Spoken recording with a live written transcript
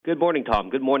Good morning,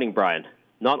 Tom. Good morning, Brian.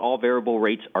 Not all variable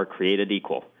rates are created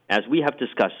equal. As we have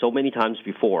discussed so many times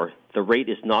before, the rate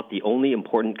is not the only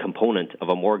important component of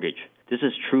a mortgage. This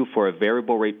is true for a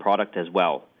variable rate product as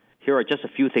well. Here are just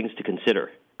a few things to consider.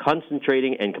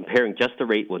 Concentrating and comparing just the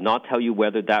rate will not tell you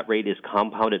whether that rate is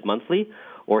compounded monthly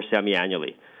or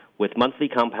semi-annually. With monthly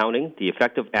compounding, the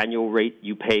effective annual rate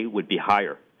you pay would be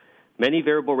higher. Many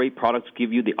variable rate products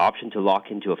give you the option to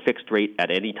lock into a fixed rate at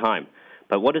any time.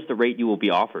 But what is the rate you will be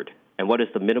offered? And what is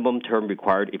the minimum term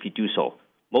required if you do so?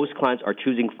 Most clients are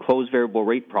choosing closed variable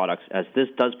rate products as this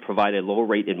does provide a lower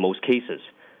rate in most cases.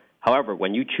 However,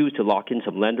 when you choose to lock in,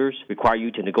 some lenders require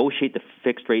you to negotiate the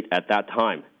fixed rate at that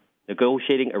time.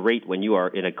 Negotiating a rate when you are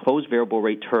in a closed variable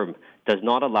rate term does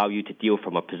not allow you to deal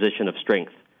from a position of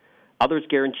strength. Others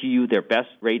guarantee you their best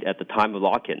rate at the time of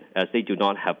lock-in, as they do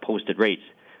not have posted rates.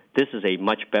 This is a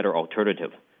much better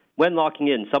alternative. When locking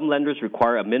in, some lenders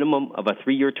require a minimum of a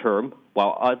 3-year term,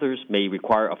 while others may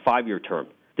require a 5-year term.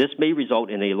 This may result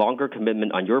in a longer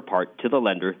commitment on your part to the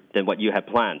lender than what you had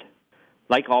planned.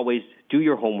 Like always, do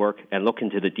your homework and look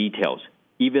into the details,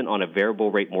 even on a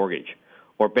variable rate mortgage.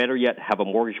 Or better yet, have a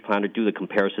mortgage planner do the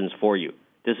comparisons for you.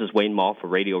 This is Wayne Mall for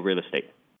Radio Real Estate.